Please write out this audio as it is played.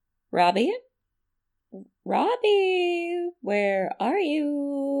Robbie? Robbie, where are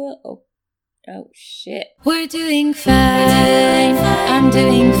you? Oh shit. We're doing fine. I'm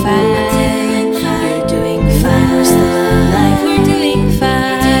doing fine. You're doing fine. We're still alive. We're doing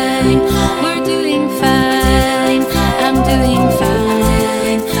fine. We're doing fine. I'm doing fine.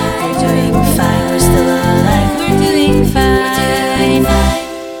 You're doing fine. We're still alive. We're doing fine.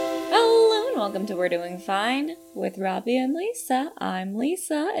 Hello and welcome to We're Doing Fine with Robbie and Lisa. I'm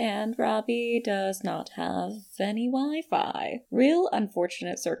Lisa and Robbie does not have any Wi-Fi. Real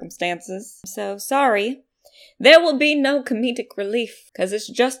unfortunate circumstances. So sorry. There will be no comedic relief because it's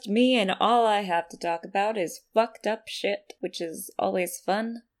just me and all I have to talk about is fucked up shit, which is always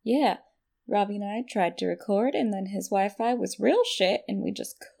fun. Yeah. Robbie and I tried to record and then his Wi-Fi was real shit and we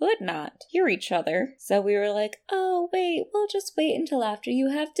just could not hear each other. So we were like, oh wait, we'll just wait until after you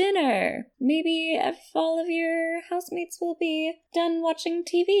have dinner. Maybe if all of your housemates will be done watching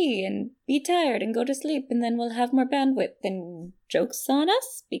TV and be tired and go to sleep and then we'll have more bandwidth. And joke's on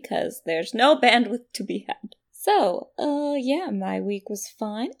us because there's no bandwidth to be had. So, yeah, my week was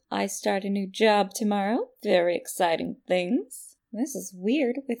fine. I start a new job tomorrow. Very exciting things. This is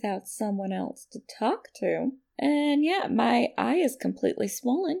weird without someone else to talk to. And yeah, my eye is completely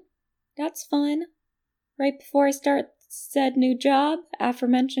swollen. That's fun. Right before I start said new job,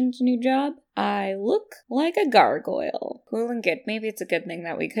 aforementioned new job, I look like a gargoyle. Cool and good. Maybe it's a good thing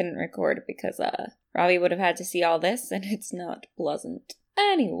that we couldn't record because, Robbie would have had to see all this and it's not pleasant.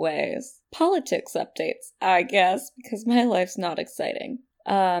 Anyways, politics updates, I guess, because my life's not exciting.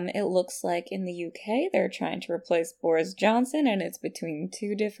 It looks like in the UK they're trying to replace Boris Johnson and it's between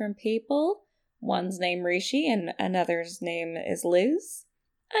two different people. One's named Rishi and another's name is Liz.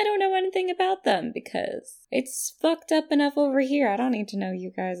 I don't know anything about them because it's fucked up enough over here. I don't need to know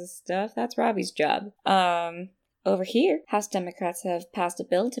you guys' stuff. That's Robbie's job. Over here, House Democrats have passed a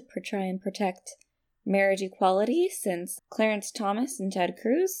bill to try and protect marriage equality since Clarence Thomas and Ted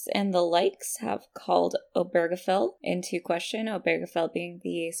Cruz and the likes have called Obergefell into question, Obergefell being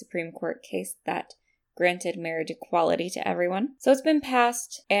the Supreme Court case that granted marriage equality to everyone. So it's been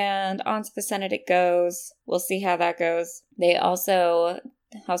passed, and onto the Senate it goes. We'll see how that goes.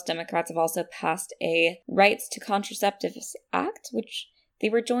 House Democrats have also passed a Rights to Contraceptives Act, which they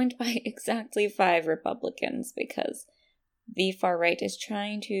were joined by exactly 5 Republicans because the far right is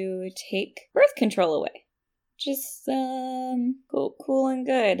trying to take birth control away. Just, cool and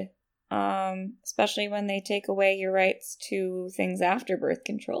good. Especially when they take away your rights to things after birth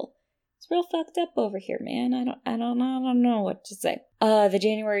control. It's real fucked up over here, man. I don't know what to say. The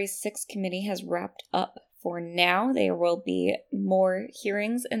January 6th committee has wrapped up for now. There will be more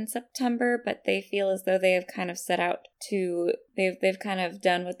hearings in September, but they feel as though they have kind of they've kind of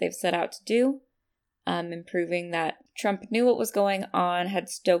done what they've set out to do. Improving that Trump knew what was going on, had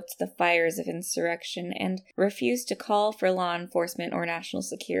stoked the fires of insurrection, and refused to call for law enforcement or national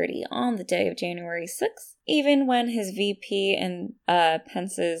security on the day of January 6th, even when his VP and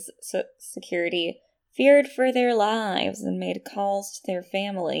Pence's security feared for their lives and made calls to their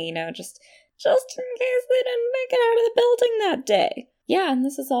family, just in case they didn't make it out of the building that day. Yeah, and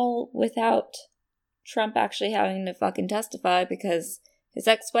this is all without Trump actually having to fucking testify because his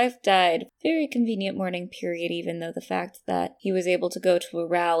ex-wife died. Very convenient mourning period, even though the fact that he was able to go to a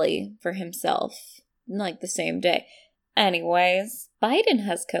rally for himself, the same day. Anyways, Biden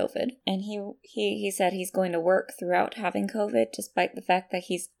has COVID, and he said he's going to work throughout having COVID, despite the fact that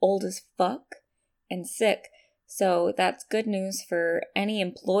he's old as fuck and sick. So that's good news for any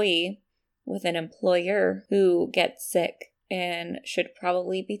employee with an employer who gets sick and should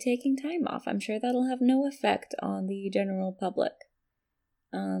probably be taking time off. I'm sure that'll have no effect on the general public.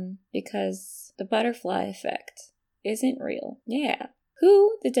 Because the butterfly effect isn't real. Yeah.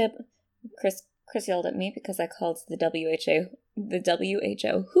 Chris yelled at me because I called the WHO.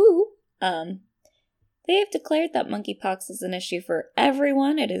 They have declared that monkeypox is an issue for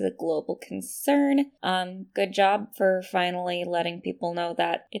everyone. It is a global concern. Good job for finally letting people know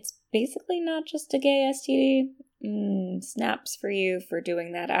that it's basically not just a gay STD. Snaps for you for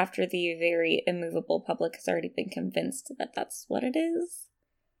doing that after the very immovable public has already been convinced that that's what it is.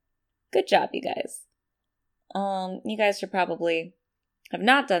 Good job, you guys. You guys should probably have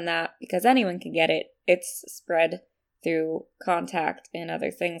not done that because anyone can get it. It's spread through contact and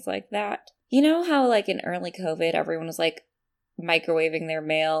other things like that. You know how, in early COVID, everyone was, microwaving their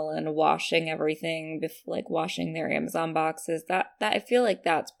mail and washing everything, washing their Amazon boxes? That I feel like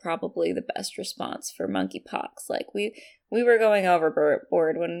that's probably the best response for monkeypox. We were going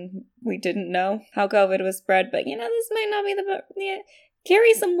overboard when we didn't know how COVID was spread, but, this might not be the...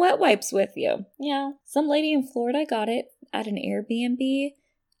 Carry some wet wipes with you. Yeah, some lady in Florida got it at an Airbnb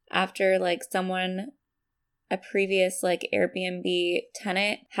after like a previous like Airbnb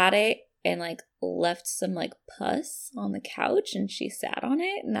tenant had it and like left some like pus on the couch and she sat on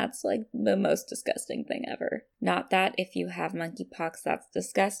it, and that's like the most disgusting thing ever. Not that if you have monkeypox that's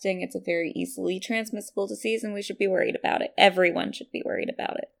disgusting, it's a very easily transmissible disease and we should be worried about it. Everyone should be worried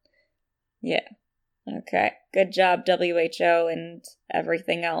about it. Yeah. Okay. Good job, WHO and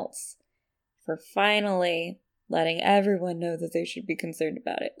everything else, for finally letting everyone know that they should be concerned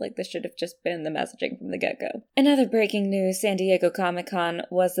about it. Like, this should have just been the messaging from the get-go. Another breaking news, San Diego Comic-Con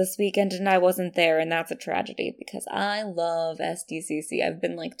was this weekend and I wasn't there, and that's a tragedy because I love SDCC. I've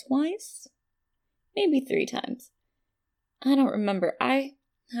been like twice, maybe 3 times. I don't remember. I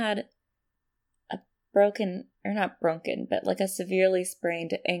had a like a severely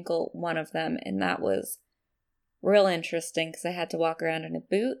sprained ankle, one of them, and that was real interesting because I had to walk around in a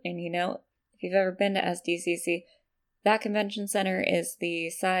boot, and you know, if you've ever been to SDCC, that convention center is the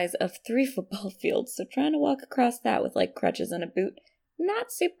size of 3 football fields, so trying to walk across that with like crutches and a boot,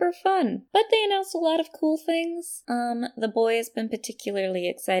 not super fun. But they announced a lot of cool things. The boy has been particularly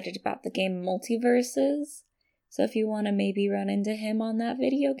excited about the game Multiverses, so if you want to maybe run into him on that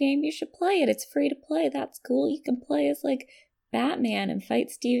video game, you should play it. It's free to play. That's cool. You can play as like Batman and fight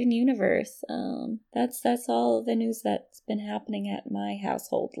Steven Universe. That's all the news that's been happening at my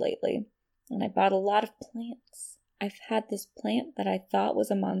household lately. And I bought a lot of plants. I've had this plant that I thought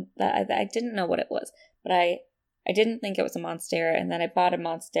was I didn't know what it was, but I didn't think it was a monstera, and then I bought a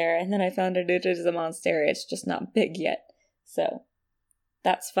monstera, and then I found it is a monstera. It's just not big yet. So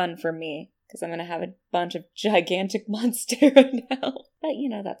that's fun for me, because I'm going to have a bunch of gigantic monstera now. But, you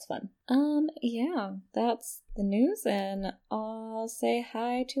know, that's fun. Yeah, that's the news, and I'll say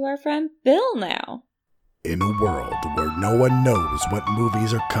hi to our friend Bill now. In a world where no one knows what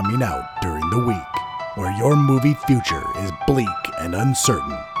movies are coming out during the week, where your movie future is bleak and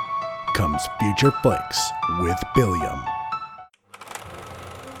uncertain, comes Future Flicks with Billiam.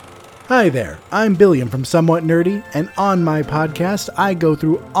 Hi there, I'm Billiam from Somewhat Nerdy, and on my podcast, I go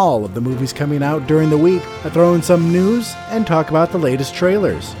through all of the movies coming out during the week. I throw in some news and talk about the latest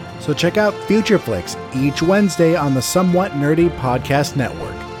trailers. So check out Future Flicks each Wednesday on the Somewhat Nerdy Podcast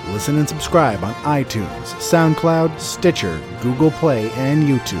Network. Listen and subscribe on iTunes, SoundCloud, Stitcher, Google Play, and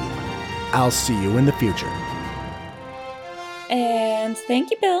YouTube. I'll see you in the future. And thank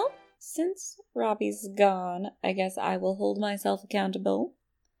you, Bill. Since Robbie's gone, I guess I will hold myself accountable.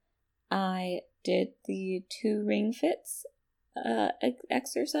 I did the 2 ring fits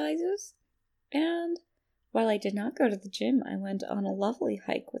exercises, and while I did not go to the gym, I went on a lovely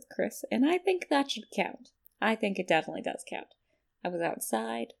hike with Chris, and I think that should count. I think it definitely does count. I was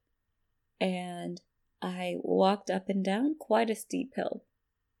outside, and I walked up and down quite a steep hill.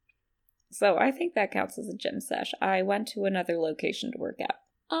 So I think that counts as a gym sesh. I went to another location to work out.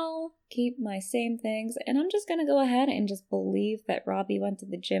 I'll keep my same things, and I'm just gonna go ahead and just believe that Robbie went to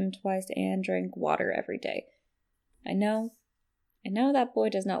the gym twice and drank water every day. I know that boy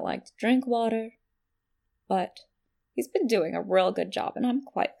does not like to drink water, but he's been doing a real good job, and I'm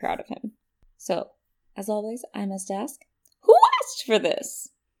quite proud of him. So, as always, I must ask, who asked for this?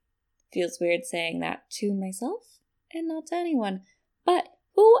 Feels weird saying that to myself and not to anyone, but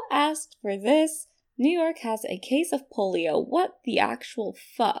who asked for this? New York has a case of polio. What the actual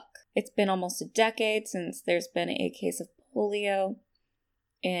fuck? It's been almost a decade since there's been a case of polio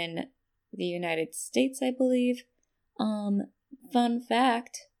in the United States, I believe. Fun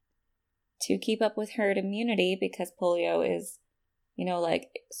fact, to keep up with herd immunity, because polio is,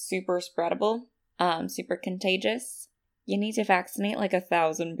 like super spreadable, super contagious, you need to vaccinate like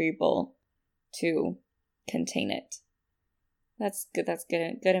 1,000 people to contain it. That's good. That's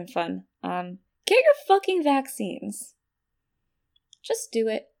good and fun. Get your fucking vaccines. Just do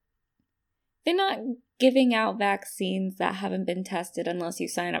it. They're not giving out vaccines that haven't been tested unless you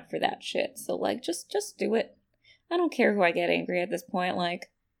sign up for that shit. So, just do it. I don't care who I get angry at this point.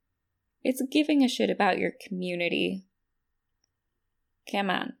 It's giving a shit about your community. Come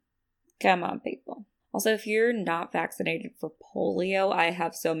on, people. Also, if you're not vaccinated for polio, I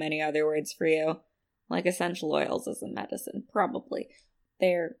have so many other words for you. Like essential oils as a medicine, probably.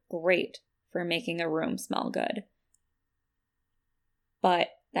 They're great for making a room smell good. But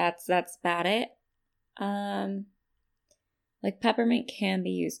that's about it. Peppermint can be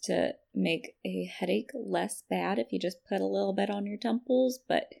used to make a headache less bad if you just put a little bit on your temples,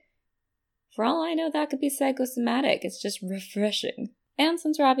 but for all I know, that could be psychosomatic. It's just refreshing. And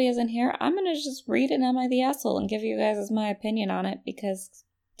since Robbie isn't here, I'm gonna just read it Am I the Asshole and give you guys my opinion on it, because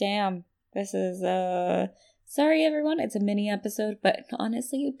damn, this is sorry everyone, it's a mini episode, but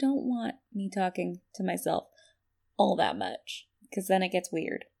honestly, you don't want me talking to myself all that much, because then it gets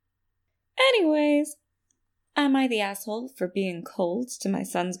weird. Anyways, am I the asshole for being cold to my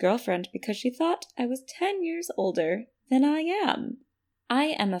son's girlfriend because she thought I was 10 years older than I am?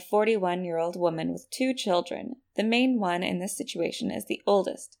 I am a 41-year-old woman with 2 children. The main one in this situation is the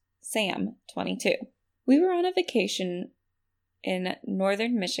oldest, Sam, 22. We were on a vacation in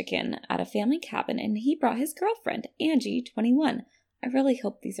northern Michigan at a family cabin, and he brought his girlfriend, Angie, 21. I really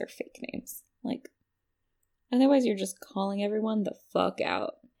hope these are fake names. Otherwise you're just calling everyone the fuck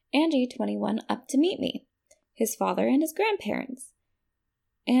out. Angie, 21, up to meet me, his father and his grandparents,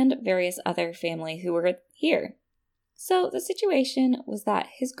 and various other family who were here. So the situation was that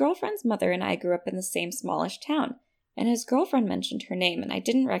his girlfriend's mother and I grew up in the same smallish town, and his girlfriend mentioned her name and I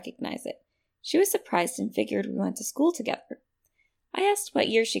didn't recognize it. She was surprised and figured we went to school together. I asked what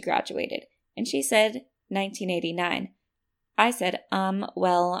year she graduated, and she said 1989. I said,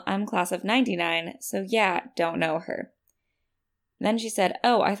 well, I'm class of 99, so yeah, don't know her. Then she said,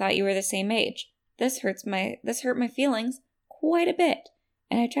 oh, I thought you were the same age. This hurt my feelings quite a bit,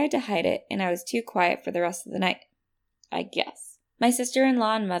 and I tried to hide it, and I was too quiet for the rest of the night, I guess. My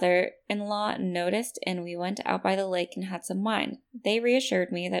sister-in-law and mother-in-law noticed, and we went out by the lake and had some wine. They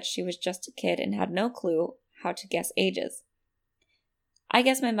reassured me that she was just a kid and had no clue how to guess ages. I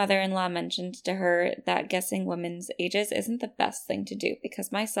guess my mother-in-law mentioned to her that guessing women's ages isn't the best thing to do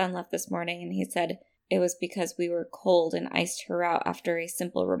because my son left this morning and he said it was because we were cold and iced her out after a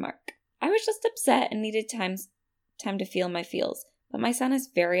simple remark. I was just upset and needed time to feel my feels, but my son is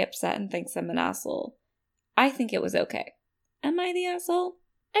very upset and thinks I'm an asshole. I think it was okay. Am I the asshole?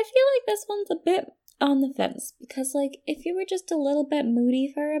 I feel like this one's a bit on the fence because, if you were just a little bit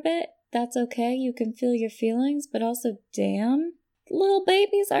moody for a bit, that's okay. You can feel your feelings, but also, damn. Little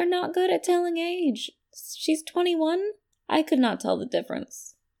babies are not good at telling age. She's 21. I could not tell the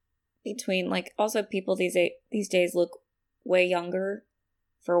difference between, also people these days look way younger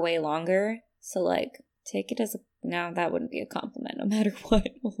for way longer. So, take it as now that wouldn't be a compliment no matter what.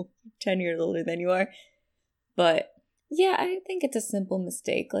 10 years older than you are. But, yeah, I think it's a simple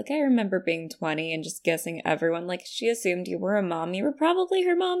mistake. I remember being 20 and just guessing everyone. She assumed you were a mom. You were probably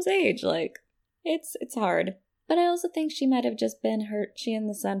her mom's age. It's hard. But I also think she might have just been hurt. She and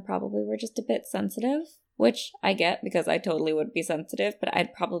the son probably were just a bit sensitive, which I get because I totally would be sensitive, but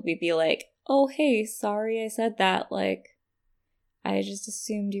I'd probably be like, oh, hey, sorry I said that. I just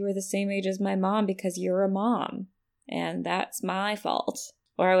assumed you were the same age as my mom because you're a mom, and that's my fault.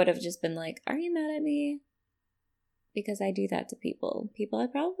 Or I would have just been like, are you mad at me? Because I do that to people. People I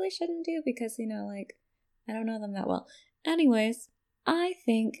probably shouldn't do because, I don't know them that well. Anyways, I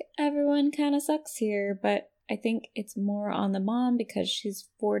think everyone kind of sucks here, but I think it's more on the mom because she's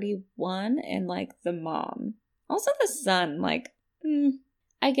 41 and, the mom. Also the son,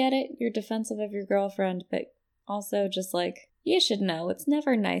 I get it, you're defensive of your girlfriend, but also just, you should know, it's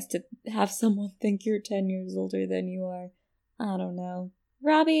never nice to have someone think you're 10 years older than you are. I don't know.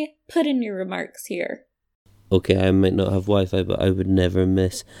 Robbie, put in your remarks here. Okay, I might not have Wi-Fi, but I would never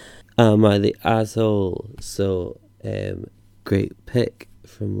miss Am I the Asshole? So, great pick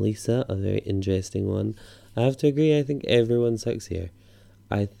from Lisa, a very interesting one. I have to agree, I think everyone sucks here.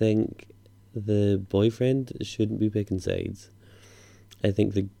 I think the boyfriend shouldn't be picking sides. I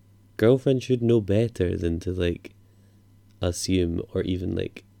think the girlfriend should know better than to, assume or even,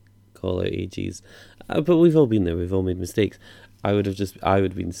 call out ages. But we've all been there, we've all made mistakes. I would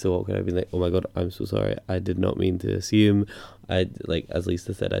have been so awkward. I'd been like, oh my god, I'm so sorry. I did not mean to assume. As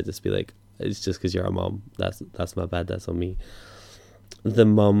Lisa said, I'd just be like, it's just because you're a mom. That's my bad, that's on me. The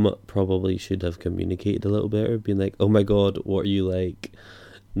mum probably should have communicated a little better, being like, oh my god, what are you like?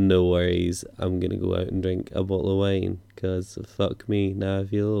 No worries, I'm going to go out and drink a bottle of wine, because fuck me, now I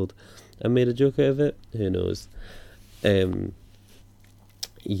feel old. I made a joke out of it, who knows.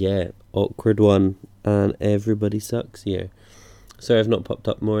 Yeah, awkward one, and everybody sucks here. Sorry I've not popped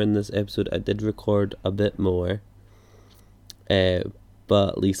up more in this episode. I did record a bit more,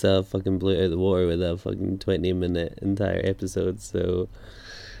 but Lisa fucking blew it out of the water with a fucking 20-minute entire episode, so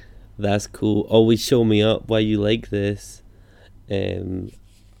that's cool. Always show me up why you like this.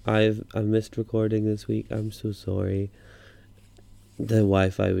 I've missed recording this week. I'm so sorry. The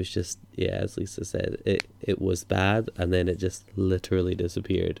Wi-Fi was just, as Lisa said, it was bad, and then it just literally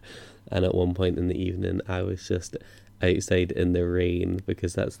disappeared. And at one point in the evening, I was just outside in the rain,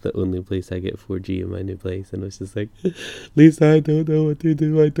 because that's the only place I get 4G in my new place, and I was just like, Lisa, I don't know what to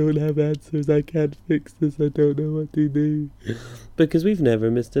do, I don't have answers, I can't fix this, I don't know what to do. Because we've never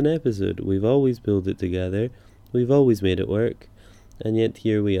missed an episode, we've always pulled it together, we've always made it work, and yet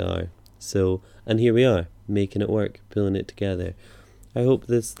here we are. And here we are, making it work, pulling it together. I hope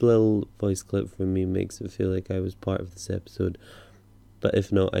this little voice clip from me makes it feel like I was part of this episode. But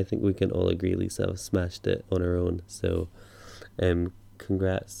if not, I think we can all agree Lisa smashed it on her own. So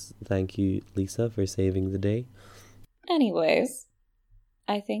congrats. Thank you, Lisa, for saving the day. Anyways,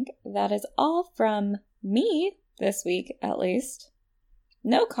 I think that is all from me this week, at least.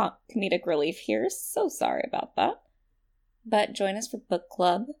 No comedic relief here, so sorry about that. But join us for book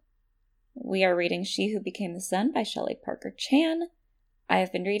club. We are reading She Who Became the Sun by Shelley Parker Chan. I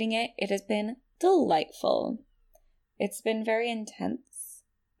have been reading it. It has been delightful. It's been very intense,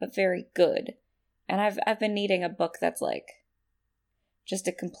 but very good. And I've been needing a book that's like just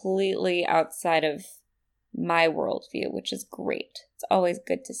a completely outside of my worldview, which is great. It's always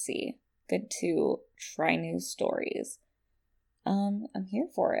good to see. Good to try new stories. I'm here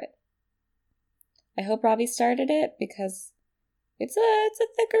for it. I hope Robbie started it because it's a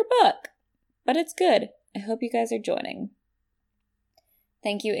thicker book, but it's good. I hope you guys are joining.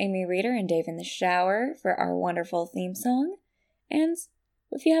 Thank you, Amy Reeder and Dave in the Shower, for our wonderful theme song. And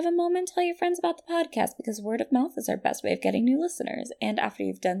if you have a moment, tell your friends about the podcast, because word of mouth is our best way of getting new listeners. And after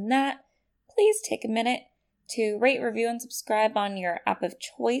you've done that, please take a minute to rate, review, and subscribe on your app of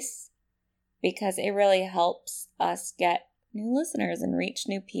choice, because it really helps us get new listeners and reach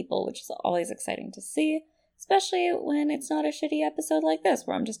new people, which is always exciting to see, especially when it's not a shitty episode like this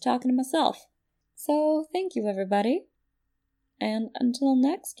where I'm just talking to myself. So thank you, everybody. And until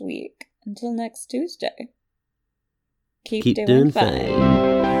next week, until next Tuesday, keep doing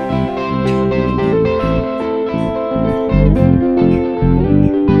fine.